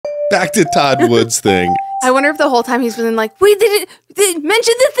Back to Todd Wood's thing. I wonder if the whole time he's been like, wait, they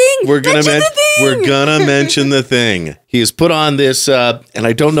mention the thing. We're gonna mention the thing. He has put on this, and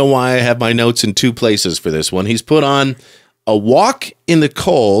I don't know why I have my notes in two places for this one. He's put on a walk in the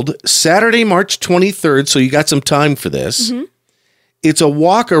cold, Saturday, March 23rd, so you got some time for this. Mm-hmm. It's a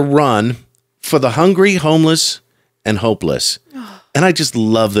walk or run for the hungry, homeless, and hopeless. And I just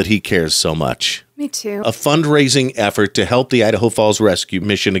love that he cares so much. Me too. A fundraising effort to help the Idaho Falls Rescue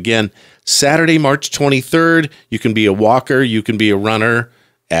Mission. Again, Saturday, March 23rd. You can be a walker. You can be a runner.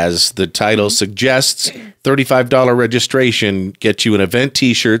 As the title suggests, $35 registration gets you an event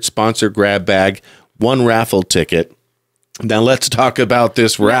t-shirt, sponsor grab bag, one raffle ticket. Now let's talk about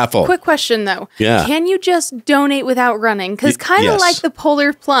this raffle. Quick question, though. Yeah. Can you just donate without running? Because kind of like the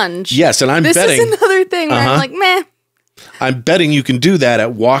polar plunge. Yes, and I'm betting. This is another thing where I'm like, meh. I'm betting you can do that at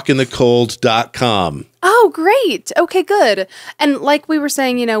walkinthecold.com. Oh, great. Okay, good. And like we were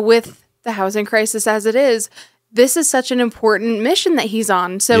saying, you know, with the housing crisis as it is, this is such an important mission that he's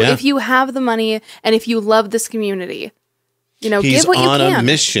on. So if you have the money and if you love this community, you know, give what you can. He's on a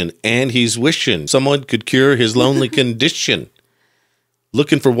mission and he's wishing someone could cure his lonely condition.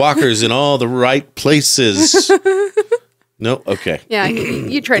 Looking for walkers in all the right places. No? Okay. Yeah,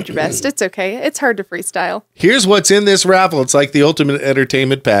 you tried your best. It's okay. It's hard to freestyle. Here's what's in this raffle. It's like the ultimate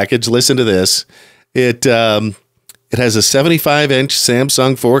entertainment package. Listen to this. It has a 75-inch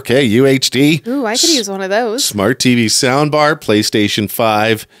Samsung 4K UHD. Ooh, I could use one of those. Smart TV soundbar, PlayStation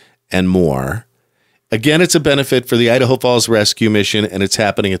 5, and more. Again, it's a benefit for the Idaho Falls Rescue Mission, and it's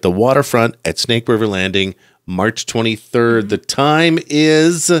happening at the waterfront at Snake River Landing, March 23rd. The time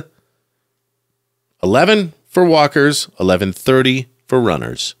is 11 for walkers, 11:30 for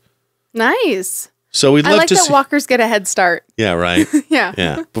runners. Nice. So we'd love I like to that see walkers get a head start. Yeah, right.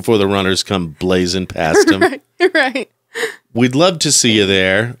 Yeah. Before the runners come blazing past them. Right. We'd love to see you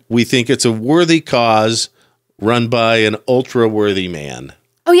there. We think it's a worthy cause run by an ultra-worthy man.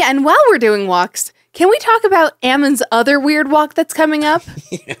 Oh, yeah. And while we're doing walks, can we talk about Ammon's other weird walk that's coming up?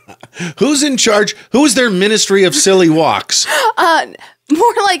 Yeah. Who's in charge? Who's their ministry of silly walks?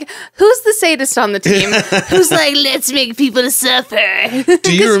 More like, who's the sadist on the team? Who's like, let's make people suffer?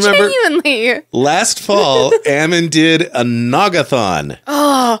 Do you remember? Genuinely. Last fall, Ammon did a Donuthon.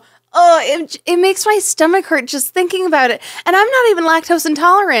 It makes my stomach hurt just thinking about it. And I'm not even lactose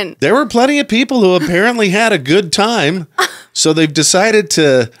intolerant. There were plenty of people who apparently had a good time. So they've decided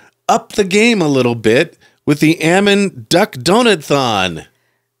to up the game a little bit with the Ammon Duck Donuthon.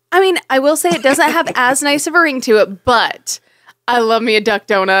 I mean, I will say it doesn't have as nice of a ring to it, but I love me a duck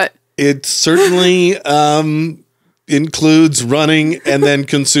donut. It certainly includes running and then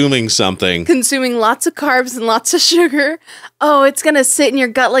consuming something. Consuming lots of carbs and lots of sugar. Oh, it's going to sit in your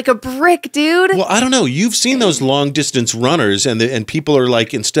gut like a brick, dude. Well, I don't know. You've seen those long distance runners and people are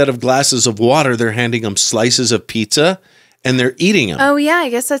like, instead of glasses of water, they're handing them slices of pizza and they're eating them. Oh, yeah. I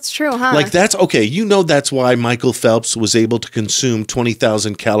guess that's true, huh? Like that's okay. You know, that's why Michael Phelps was able to consume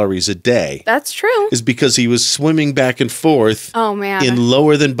 20,000 calories a day. That's true. Is because he was swimming back and forth in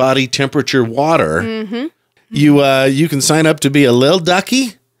lower than body temperature water. Mm-hmm. You can sign up to be a little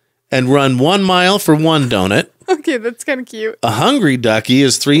ducky and run 1 mile for 1 donut. Okay, that's kind of cute. A hungry ducky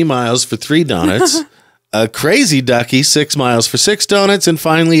is 3 miles for 3 donuts. A crazy ducky, 6 miles for 6 donuts. And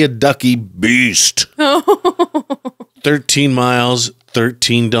finally, a ducky beast. 13 miles,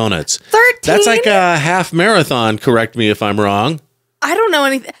 13 donuts. 13? That's like a half marathon. Correct me if I'm wrong. I don't know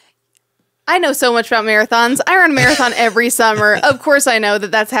anything. I know so much about marathons. I run a marathon every summer. Of course I know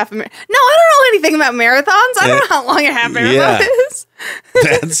that that's half a marathon. No, I don't know anything about marathons. I don't know how long a half marathon is.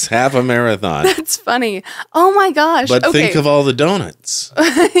 That's half a marathon. That's funny. Oh my gosh. But think of all the donuts.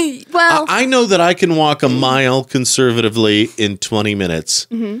 Well, I know that I can walk a mile conservatively in 20 minutes.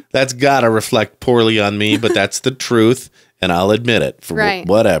 Mm-hmm. That's got to reflect poorly on me, but that's the truth, and I'll admit it for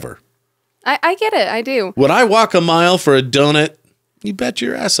whatever. I get it. I do. Would I walk a mile for a donut? You bet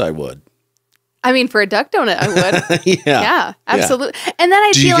your ass I would. I mean, for a duck donut, I would. Yeah, absolutely. Yeah. And then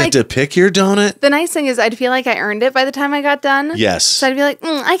I'd feel like... Do you get to pick your donut? The nice thing is I'd feel like I earned it by the time I got done. Yes. So I'd be like,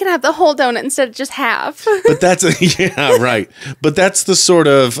 I can have the whole donut instead of just half. But that's... Yeah, right. But that's the sort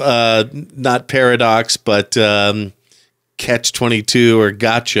of, not paradox, but catch-22 or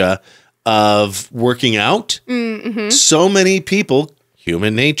gotcha of working out. Mm-hmm. So many people,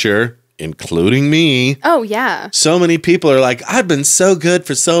 human nature... including me. Oh, yeah. So many people are like, I've been so good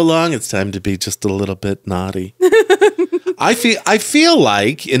for so long, it's time to be just a little bit naughty. I feel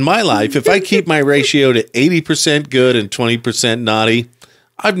like, in my life, if I keep my ratio to 80% good and 20% naughty,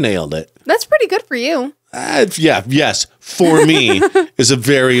 I've nailed it. That's pretty good for you. Yes, for me is a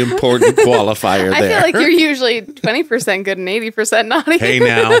very important qualifier I there. feel like you're usually 20% good and 80% naughty. Hey,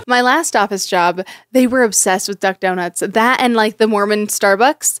 now. My last office job, they were obsessed with Duck Donuts. That and like the Mormon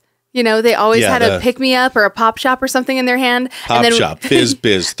Starbucks. You know, they always had a pick-me-up or a pop shop or something in their hand. Pop shop, fizz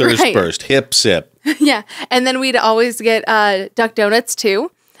biz, thirst Right. burst, hip sip. Yeah. And then we'd always get Duck Donuts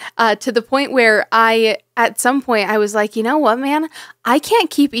too. To the point where at some point, I was like, you know what, man? I can't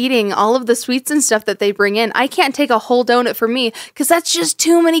keep eating all of the sweets and stuff that they bring in. I can't take a whole donut for me because that's just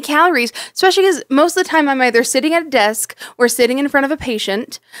too many calories, especially because most of the time I'm either sitting at a desk or sitting in front of a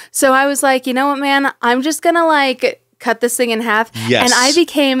patient. So I was like, you know what, man? I'm just going to like cut this thing in half. Yes. And I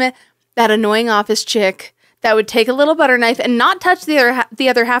became that annoying office chick that would take a little butter knife and not touch the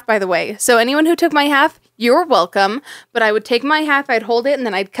other half, by the way. So anyone who took my half, you're welcome. But I would take my half, I'd hold it, and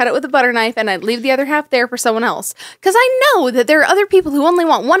then I'd cut it with a butter knife, and I'd leave the other half there for someone else. Because I know that there are other people who only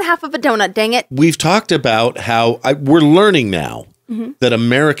want one half of a donut, dang it. We've talked about how we're learning now that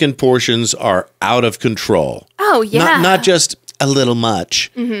American portions are out of control. Oh, yeah. Not just a little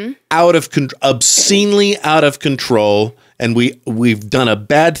much. Out of obscenely out of control. And we've done a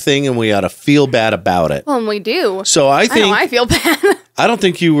bad thing, and we ought to feel bad about it. Well, and we do. So I think I feel bad. I don't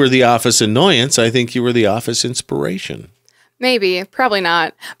think you were the office annoyance. I think you were the office inspiration. Maybe, probably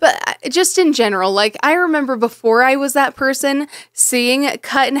not. But just in general, like I remember before I was that person seeing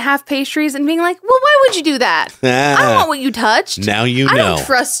cut in half pastries and being like, well, why would you do that? I don't want what you touched. Now you know. I don't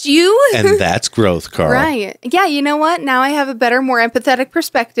trust you. And that's growth, Karl. Right. Yeah, you know what? Now I have a better, more empathetic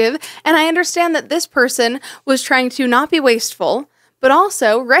perspective, and I understand that this person was trying to not be wasteful, but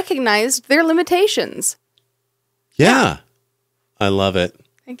also recognized their limitations. Yeah. I love it.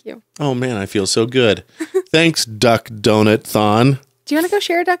 Thank you. Oh, man, I feel so good. Thanks, Duck Donuthon. Do you want to go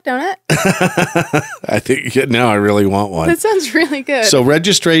share a duck donut? I think now I really want one. That sounds really good. So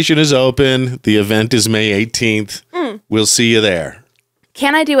registration is open. The event is May 18th. We'll see you there.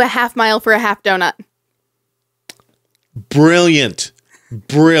 Can I do a half mile for a half donut? Brilliant.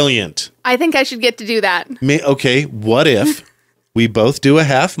 Brilliant. I think I should get to do that. Okay, what if we both do a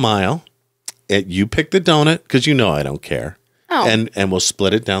half mile? You pick the donut, because you know I don't care. Oh. And we'll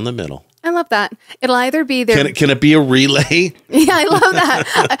split it down the middle. I love that. It'll either be there. Can it be a relay? Yeah, I love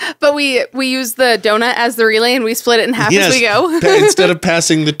that. But we use the donut as the relay and we split it in half as we go. Instead of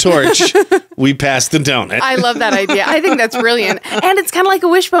passing the torch, we pass the donut. I love that idea. I think that's brilliant. And it's kind of like a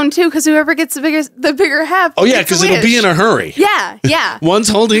wishbone too, because whoever gets the bigger half. Oh yeah, because it'll be in a hurry. Yeah, yeah. One's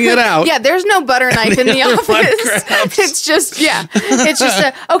holding it out. Yeah, there's no butter knife in the office. It's just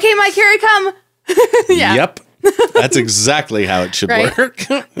okay, Mike, here I come. Yeah. Yep. That's exactly how it should work.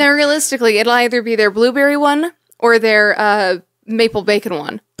 Now, realistically, it'll either be their blueberry one or their maple bacon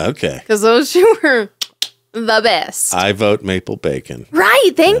one. Okay. Because those two were the best. I vote maple bacon.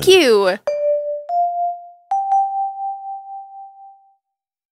 Right. Thank you.